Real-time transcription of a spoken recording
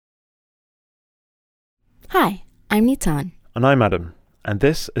Hi, I'm Nitan. And I'm Adam, and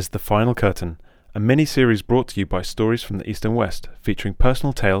this is The Final Curtain, a mini-series brought to you by Stories from the East and West, featuring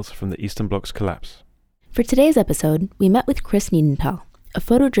personal tales from the Eastern Bloc's collapse. For today's episode, we met with Chris Niedenthal, a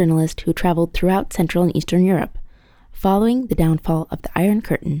photojournalist who traveled throughout Central and Eastern Europe, following the downfall of the Iron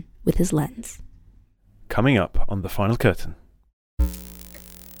Curtain with his lens. Coming up on The Final Curtain.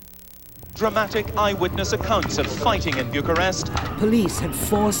 Dramatic eyewitness accounts of fighting in Bucharest. Police had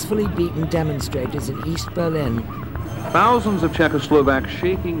forcefully beaten demonstrators in East Berlin. Thousands of Czechoslovaks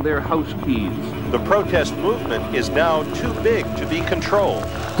shaking their house keys. The protest movement is now too big to be controlled.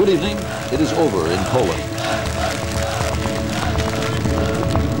 Good evening. It is over in Poland.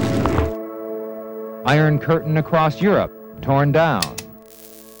 Iron Curtain across Europe, torn down.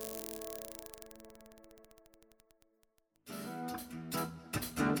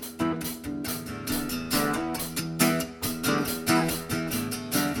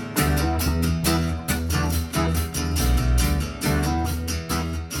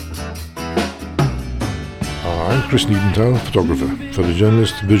 I'm Chris Niedenthal, photographer,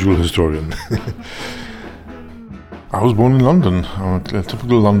 photojournalist, visual historian. I was born in London. I'm a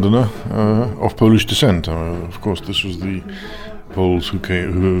typical Londoner of Polish descent. Of course, this was the Poles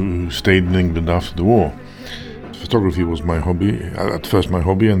who stayed in England after the war. Photography was my hobby, at first my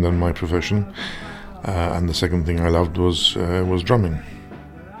hobby and then my profession. And the second thing I loved was drumming.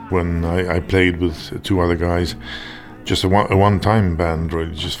 When I played with two other guys, just a one-time band,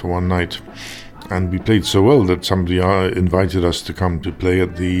 really, just for one night. And we played so well that somebody invited us to come to play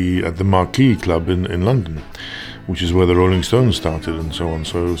at the Marquee Club in London, which is where the Rolling Stones started and so on.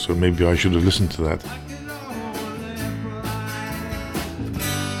 So maybe I should have listened to that.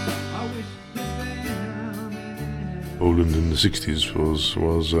 Poland in the 60s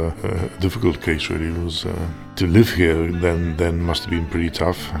was a difficult case, really. It was to live here then must have been pretty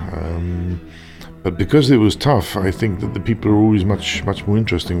tough. But because it was tough, I think that the people are always much more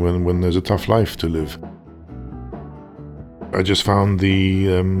interesting when there's a tough life to live. I just found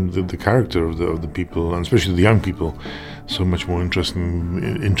the character of the people, and especially the young people, so much more interesting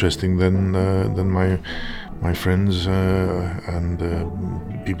than my friends and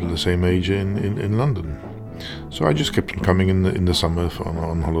people the same age in London. So I just kept on coming in the summer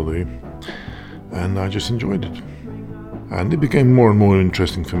on holiday, and I just enjoyed it. And it became more and more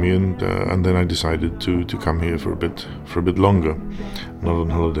interesting for me, and then I decided to come here for a bit longer, not on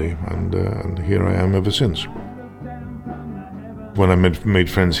holiday, and here I am ever since. When I made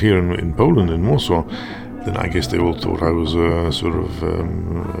friends here in Poland, in Warsaw, then I guess they all thought I was sort of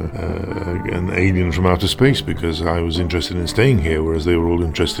an alien from outer space, because I was interested in staying here, whereas they were all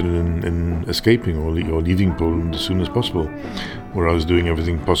interested in escaping or leaving Poland as soon as possible, where I was doing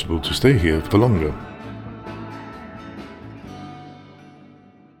everything possible to stay here for longer.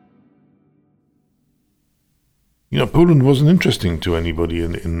 You know, Poland wasn't interesting to anybody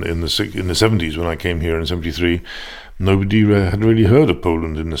in the 70s when I came here in 73. Nobody had really heard of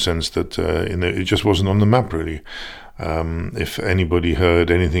Poland in the sense that it just wasn't on the map, really. If anybody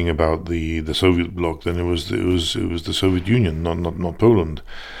heard anything about the Soviet bloc, then it was the Soviet Union, not Poland.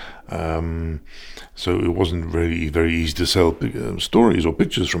 So it wasn't really very easy to sell stories or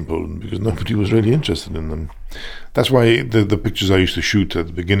pictures from Poland, because nobody was really interested in them. That's why the pictures I used to shoot at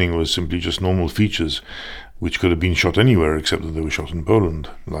the beginning was simply just normal features, which could have been shot anywhere except that they were shot in Poland,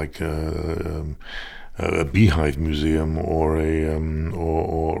 like a beehive museum or a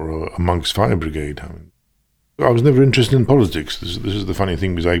monk's fire brigade. I was never interested in politics. This is the funny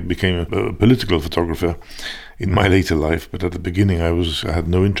thing, because I became a political photographer in my later life, but at the beginning I had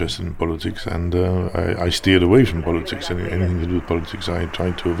no interest in politics, and I steered away from politics. Anything to do with politics I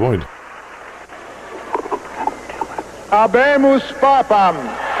tried to avoid. Habemus Papam,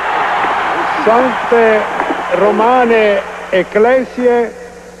 Sancte Romane Ecclesiae,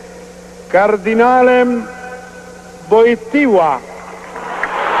 Cardinalem Wojtyła.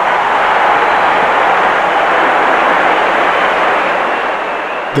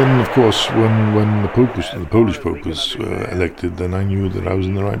 Then, of course, when the Polish Pope was elected, then I knew that I was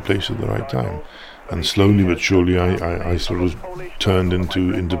in the right place at the right time. And slowly but surely I sort of turned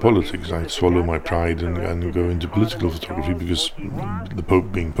into politics. I'd swallow my pride and go into political photography, because the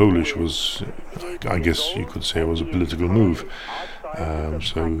Pope being Polish was, I guess you could say, was a political move. And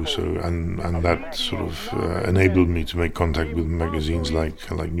that sort of enabled me to make contact with magazines like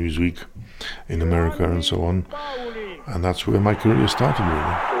Newsweek in America and so on. And that's where my career started,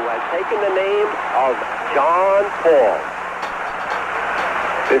 really. Who has taken the name of John Paul.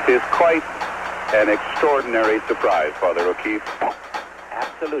 This is quite an extraordinary surprise, Father O'Keefe.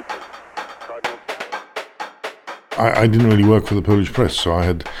 Absolutely. I didn't really work for the Polish press, so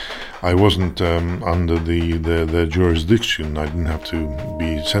I wasn't under their jurisdiction. I didn't have to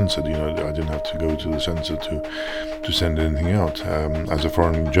be censored. I didn't have to go to the censor to send anything out. As a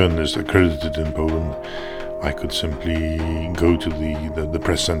foreign journalist accredited in Poland, I could simply go to the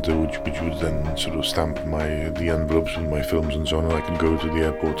press center, which would then sort of stamp the envelopes with my films and so on, and I could go to the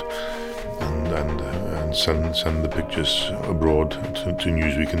airport and send the pictures abroad to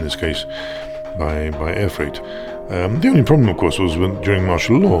Newsweek in this case by air freight. The only problem, of course, was during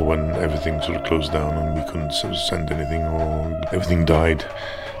martial law, when everything sort of closed down and we couldn't sort of send anything, or everything died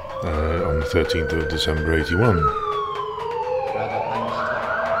on the 13th of December 81.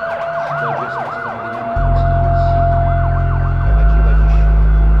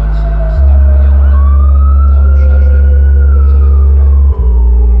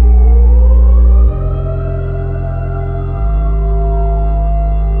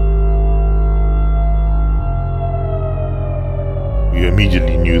 We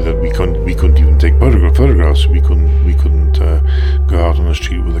immediately knew that we couldn't even take photographs. We couldn't go out on the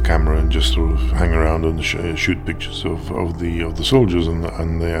street with a camera and just sort of hang around and shoot pictures of the soldiers and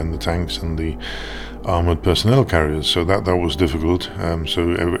the tanks and the armored personnel carriers. So that was difficult.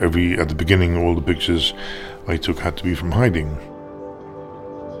 So at the beginning, all the pictures I took had to be from hiding.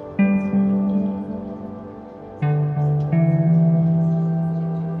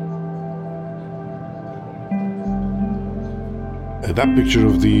 That picture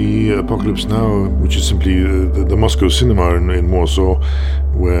of the Apocalypse Now, which is simply the Moscow cinema in Warsaw,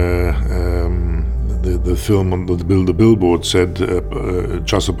 where the film on the billboard said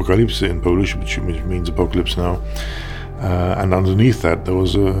Czas Apokalipsy in Polish, which means Apocalypse Now, and underneath that there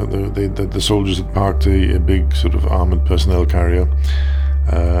was the soldiers had parked a big sort of armored personnel carrier.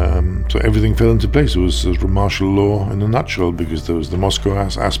 So everything fell into place. It was sort of martial law in a nutshell, because there was the Moscow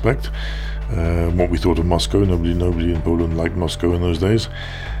aspect. What we thought of Moscow. Nobody in Poland liked Moscow in those days.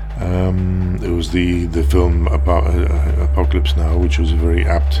 It was the film about Apocalypse Now, which was a very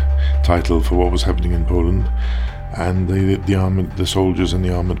apt title for what was happening in Poland, and the soldiers and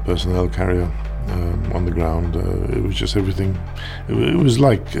the armored personnel carrier on the ground. It was just everything. It was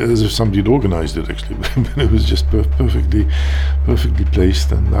like as if somebody had organized it, actually, but it was just perfectly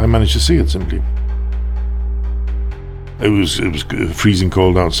placed, and I managed to see it simply. It was freezing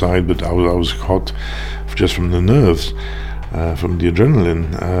cold outside, but I was hot just from the nerves, from the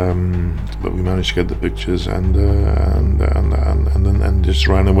adrenaline. But we managed to get the pictures and just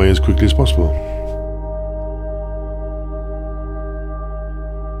ran away as quickly as possible.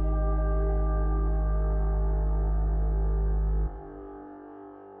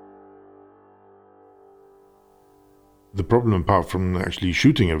 The problem, apart from actually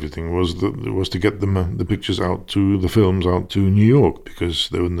shooting everything, was to get the pictures out to the films out to New York, because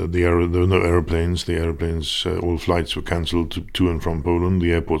there were no aeroplanes. The aeroplanes, all flights were cancelled to and from Poland.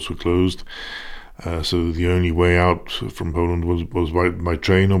 The airports were closed, so the only way out from Poland was by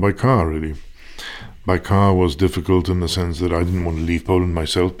train or by car, really. By car was difficult in the sense that I didn't want to leave Poland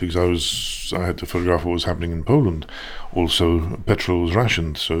myself, because I had to photograph what was happening in Poland. Also, petrol was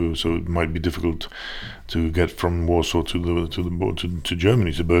rationed, so it might be difficult to get from Warsaw to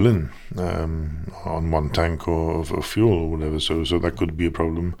Germany, to Berlin, on one tank of fuel or whatever. So that could be a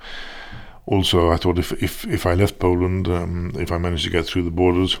problem. Also, I thought if I left Poland, if I managed to get through the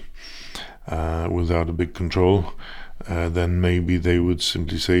borders without a big control, then maybe they would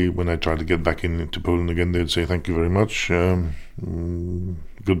simply say, when I tried to get back into Poland again, they'd say, thank you very much,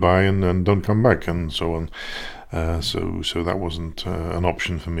 goodbye, and don't come back, and so on. So that wasn't an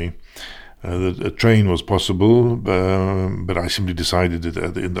option for me. A train was possible, but I simply decided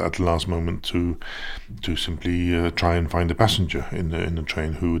at the last moment to simply try and find a passenger in the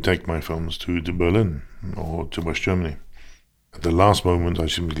train who would take my films to Berlin or to West Germany. At the last moment, I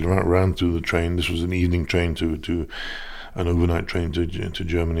simply ran through the train. This was an evening train to an overnight train to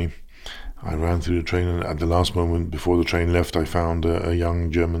Germany. I ran through the train, and at the last moment, before the train left, I found a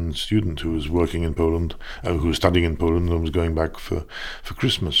young German student who was working in Poland, who was studying in Poland and was going back for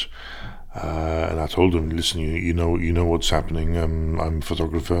Christmas. And I told him, listen, you know what's happening. I'm a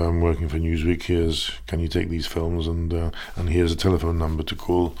photographer. I'm working for Newsweek. Can you take these films? And here's a telephone number to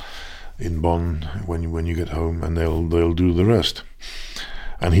call in Bonn when you get home, and they'll do the rest.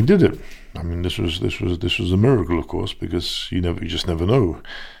 And he did it. I mean, this was a miracle, of course, because you just never know.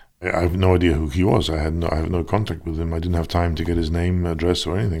 I have no idea who he was. I have no contact with him. I didn't have time to get his name, address,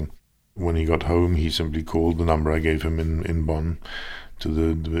 or anything. When he got home, he simply called the number I gave him in Bonn to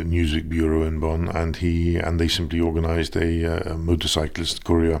the Newsweek bureau in Bonn, and they simply organized a motorcycle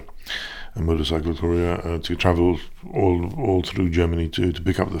courier to travel all through Germany to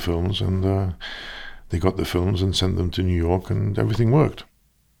pick up the films, and They got the films and sent them to New York, and everything worked.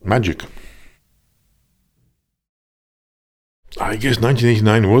 Magic. I guess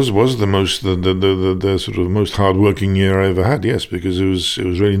 1989 was the most the sort of most hard-working year I ever had. Yes, because it was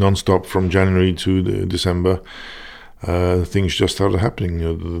really non-stop from January to December. Things just started happening.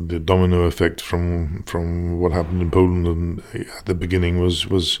 You know, the domino effect from what happened in Poland at the beginning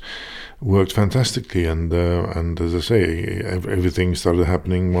was worked fantastically, and as I say, everything started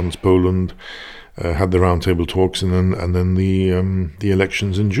happening once Poland had the roundtable talks, and then the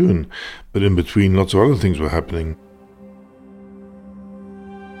elections in June. But in between, lots of other things were happening.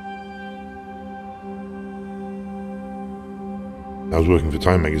 I was working for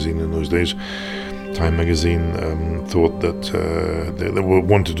Time magazine in those days. Time magazine thought that they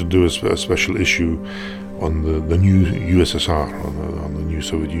wanted to do a special issue on the new USSR, on the new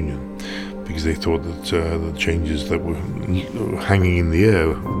Soviet Union, because they thought that the changes that were hanging in the air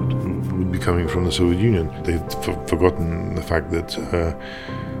would be coming from the Soviet Union. They'd forgotten the fact that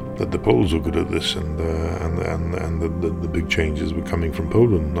the Poles were good at this, and the big changes were coming from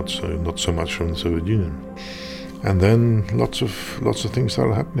Poland, not so much from the Soviet Union. And then lots of things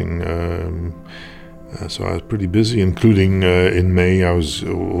started happening. So I was pretty busy, including in May I was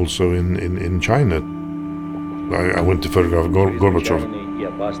also in China. I went to photograph Gorbachev.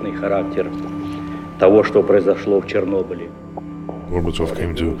 Gorbachev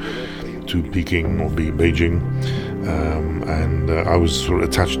came to Peking or Beijing, and I was sort of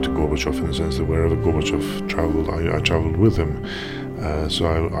attached to Gorbachev in the sense that wherever Gorbachev traveled, I traveled with him. So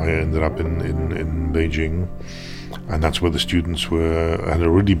I ended up in Beijing. And that's where the students had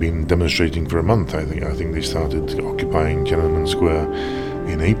already been demonstrating for a month. I think they started occupying Tiananmen Square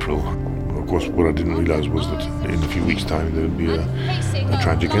in April. Of course, what I didn't realize was that in a few weeks' time there would be a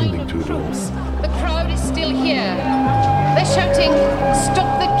tragic ending to it all. The crowd is still here. They're shouting,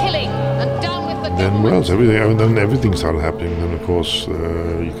 "Stop the killing and down with the government." Then what else? Everything started happening. Then, of course,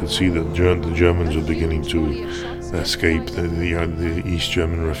 you could see that the Germans were beginning to escape. The East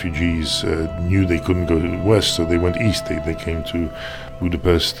German refugees knew they couldn't go west, so they went east. They came to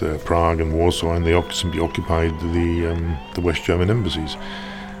Budapest, Prague, and Warsaw, and they simply occupied the West German embassies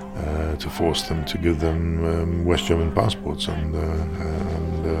to force them to give them West German passports. And I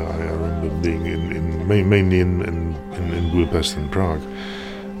remember being mainly in Budapest and Prague,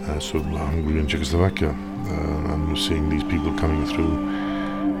 so Hungary and Czechoslovakia, and seeing these people coming through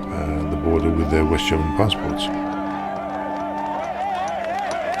the border with their West German passports.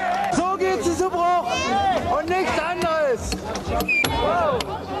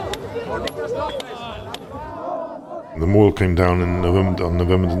 The wall came down on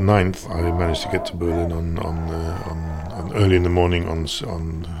November the 9th. I managed to get to Berlin on early in the morning on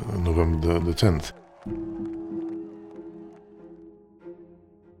November the 10th.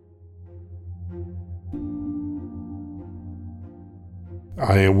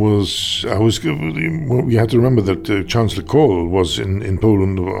 You have to remember that Chancellor Kohl was in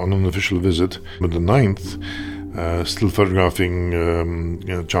Poland on an official visit. But the 9th, still photographing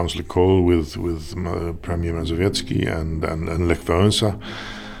Chancellor Kohl with Premier Mazowiecki and Lech Wałęsa,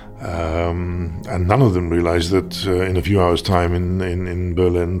 and none of them realized that in a few hours' time in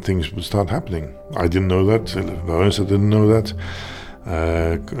Berlin things would start happening. I didn't know that. Wałęsa didn't know that.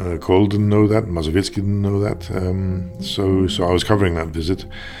 Kohl didn't know that. Mazowiecki didn't know that. So I was covering that visit.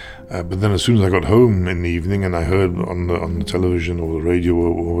 But then as soon as I got home in the evening and I heard on the television or the radio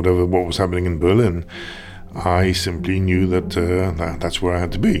or whatever what was happening in Berlin, I simply knew that that's where I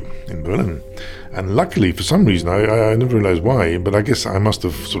had to be, in Berlin. And luckily, for some reason, I never realized why, but I guess I must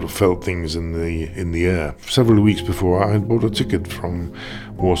have sort of felt things in the air. Several weeks before, I had bought a ticket from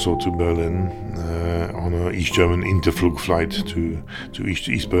Warsaw to Berlin on an East German Interflug flight to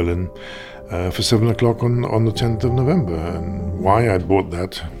East Berlin for 7 o'clock on the 10th of November. And why I bought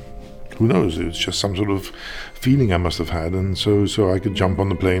that, who knows? It was just some sort of feeling I must have had, and so I could jump on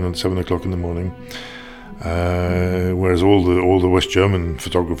the plane at 7 o'clock in the morning. Whereas all the West German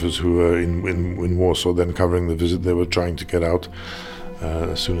photographers who were in Warsaw then covering the visit, they were trying to get out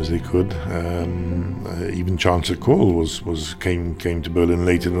as soon as they could. Even Chancellor Kohl came to Berlin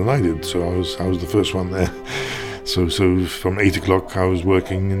later than I did, so I was the first one there. So from 8 o'clock I was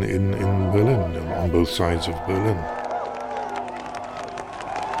working in Berlin, on both sides of Berlin.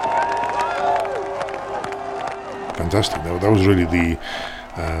 Fantastic. That was really the.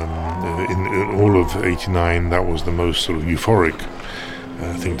 In all of '89, that was the most sort of euphoric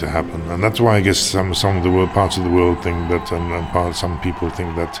thing to happen, and that's why I guess some of the parts of the world think that, some people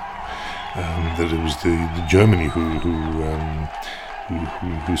think that it was the Germany who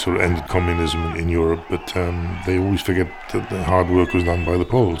sort of ended communism in Europe, but they always forget that the hard work was done by the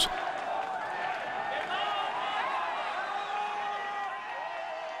Poles.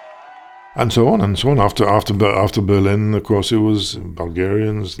 And so on and so on. After Berlin, of course, it was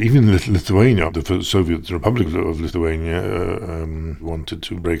Bulgarians, even Lithuania. The Soviet Republic of Lithuania wanted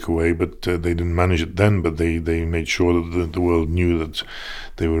to break away, but they didn't manage it then. But they made sure that the world knew that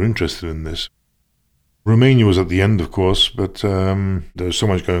they were interested in this. Romania was at the end, of course, but there was so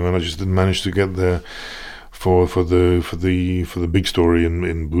much going on. I just didn't manage to get there for the big story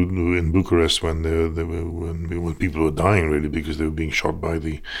in Bucharest when people were dying, really, because they were being shot by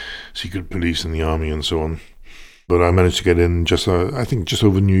the secret police and the army and so on. But I managed to get in just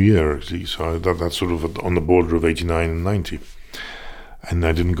over New Year, actually. So that's sort of on the border of 89 and 90. And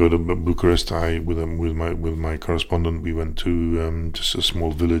I didn't go to Bucharest. With my correspondent, we went to just a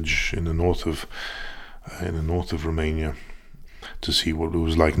small village in the north of Romania to see what it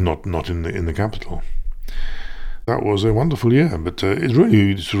was like, not in the capital. That was a wonderful year, but it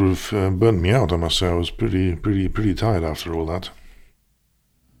really sort of burnt me out, I must say. I was pretty tired after all that.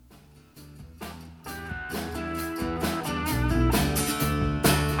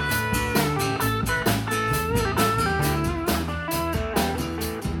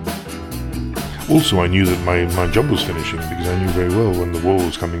 Also, I knew that my job was finishing, because I knew very well when the wall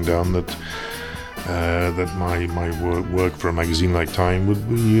was coming down that my work for a magazine like Time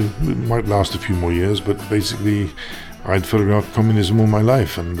might last a few more years, but basically I'd photographed communism all my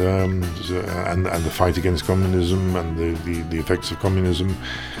life, and the fight against communism and the effects of communism,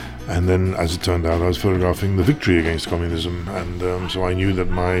 and then, as it turned out, I was photographing the victory against communism, and so I knew that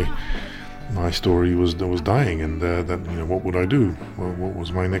my story was dying, and that what would I do? What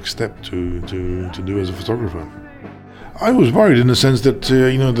was my next step to do as a photographer? I was worried in the sense that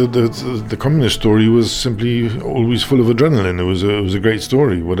the communist story was simply always full of adrenaline. It was a great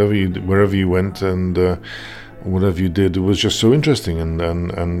story. Wherever you went and whatever you did, it was just so interesting, and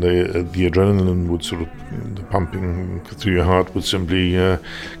the adrenaline would sort of, the pumping through your heart would simply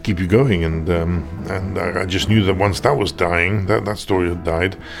keep you going, and I just knew that once that was dying, that story had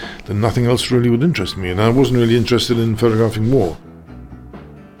died, then nothing else really would interest me, and I wasn't really interested in photographing war.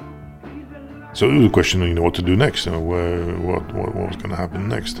 So it was a question of what to do next, what was going to happen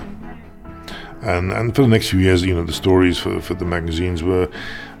next, and for the next few years, the stories for the magazines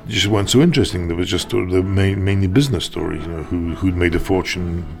just weren't so interesting. There was just the mainly business stories, who'd made a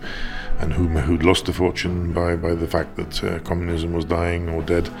fortune and who'd lost a fortune by the fact that communism was dying or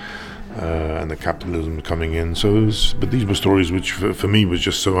dead, and the capitalism coming in. But these were stories which for me was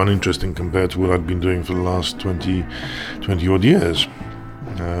just so uninteresting compared to what I'd been doing for the last 20 odd years.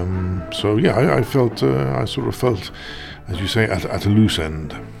 I sort of felt, as you say, at a loose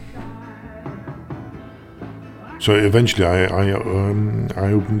end. So eventually I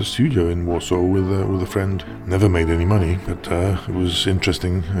opened a studio in Warsaw with a friend. Never made any money, but it was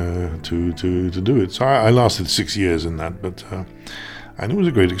interesting to do it. So I lasted 6 years in that, and it was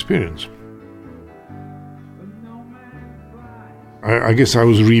a great experience. I guess I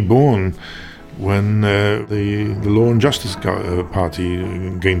was reborn when the Law and Justice Party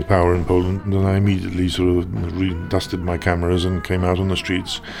gained power in Poland, and I immediately sort of dusted my cameras and came out on the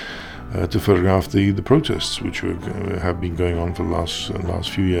streets to photograph the protests, which have been going on for the last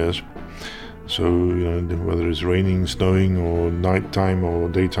few years. So whether it's raining, snowing, or nighttime or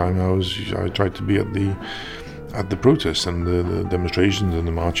daytime hours, I tried to be at the protests and the demonstrations and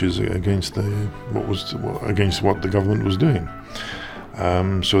the marches against what the government was doing.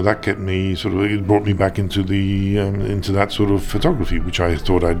 So that kept me it brought me back into that sort of photography, which I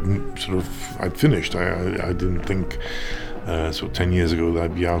thought I'd finished. I didn't think 10 years ago that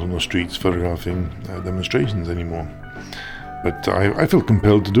I'd be out on the streets photographing demonstrations anymore. But I felt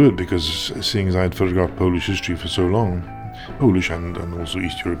compelled to do it because, seeing as I had photographed Polish history for so long, Polish and also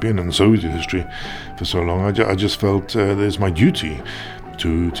East European and Soviet history for so long, I just felt there's my duty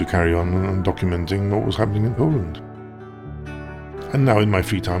to carry on documenting what was happening in Poland. And now in my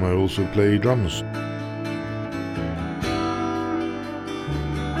free time I also play drums.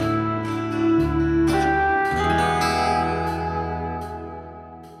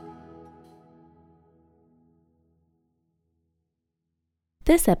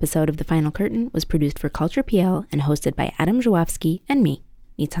 This episode of The Final Curtain was produced for Culture PL and hosted by Adam Żuławski and me,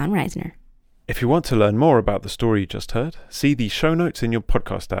 Nitan Reisner. If you want to learn more about the story you just heard, see the show notes in your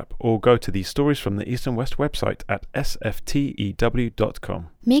podcast app or go to the Stories from the East and West website at sftew.com.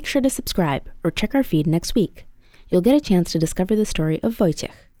 Make sure to subscribe or check our feed next week. You'll get a chance to discover the story of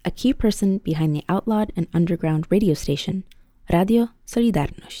Wojciech, a key person behind the outlawed and underground radio station, Radio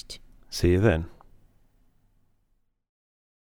Solidarność. See you then.